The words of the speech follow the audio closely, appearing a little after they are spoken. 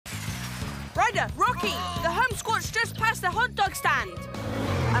Ryder, Rocky, the Humsquatch just passed the hot dog stand.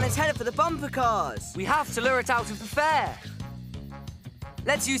 And it's headed for the bumper cars. We have to lure it out of the fair.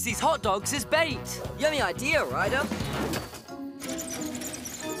 Let's use these hot dogs as bait. Yummy idea, Ryder.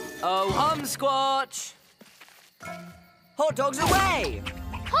 Oh, Humsquatch! Hot dogs away!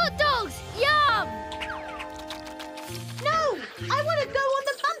 Hot dogs! Yum! No! I want to go on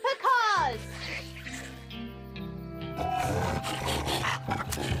the bumper cars!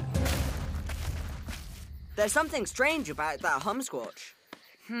 There's something strange about that Humsquatch.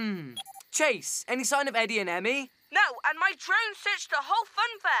 Chase, any sign of Eddie and Emmy? No, and my drone searched the whole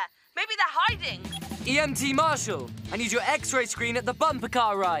fun fair. Maybe they're hiding. EMT Marshall, I need your X-ray screen at the bumper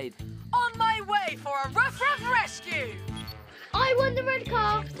car ride. On my way for a rough rescue. I won the red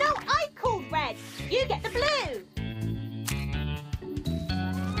car. No, I called red. You get the blue.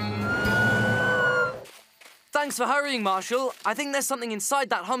 Thanks for hurrying, Marshall. I think there's something inside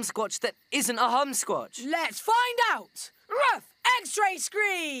that Humsquatch that isn't a Humsquatch. Let's find out. Rough X-ray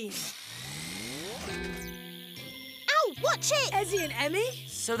screen. Ow, watch it. Eddie and Emmy?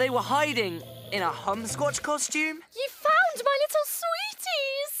 So they were hiding in a Humsquatch costume? You found my little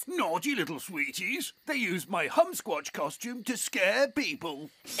sweeties. Naughty little sweeties. They used my Humsquatch costume to scare people.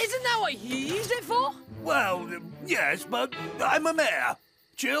 Isn't that what you used it for? Well, yes, but I'm a mayor.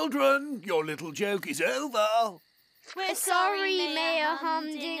 Children, your little joke is over. We're sorry, Mayor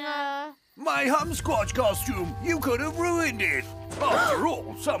Humdinger. My Humsquatch costume, you could have ruined it. After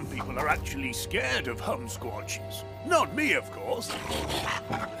all, some people are actually scared of Humsquatches. Not me, of course.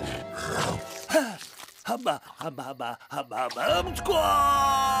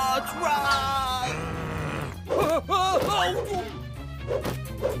 Humsquatch, run!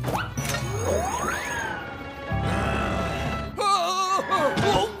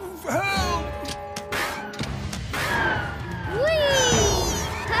 Help!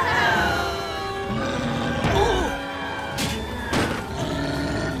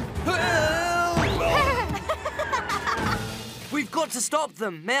 We've got to stop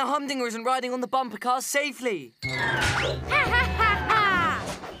them. Mayor Humdinger isn't riding on the bumper cars safely.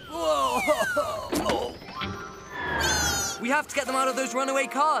 We have to get them out of those runaway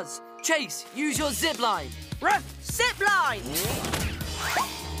cars. Chase, use your zip line. Rough zip line.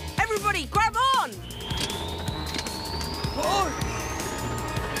 Everybody, grab on.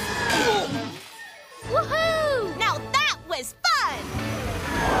 Woohoo! Now that was fun!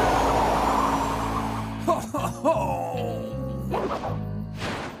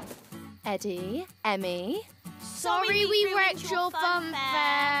 Eddie, Emmy. Sorry we wrecked your fun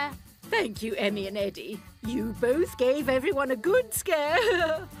fair. Thank you, Emmy and Eddie. You both gave everyone a good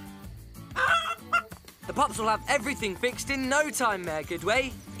scare. The pups will have everything fixed in no time, Mayor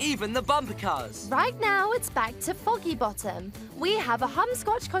Goodway. Even the bumper cars. Right now, it's back to Foggy Bottom. We have a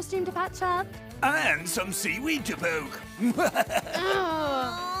Humsquatch costume to patch up. And some seaweed to poke.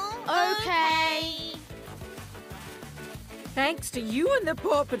 Okay. Thanks to you and the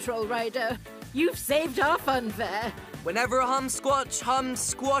Paw Patrol rider. You've saved our fun fair. Whenever a Humsquatch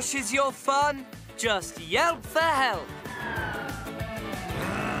squashes your fun, just yelp for help.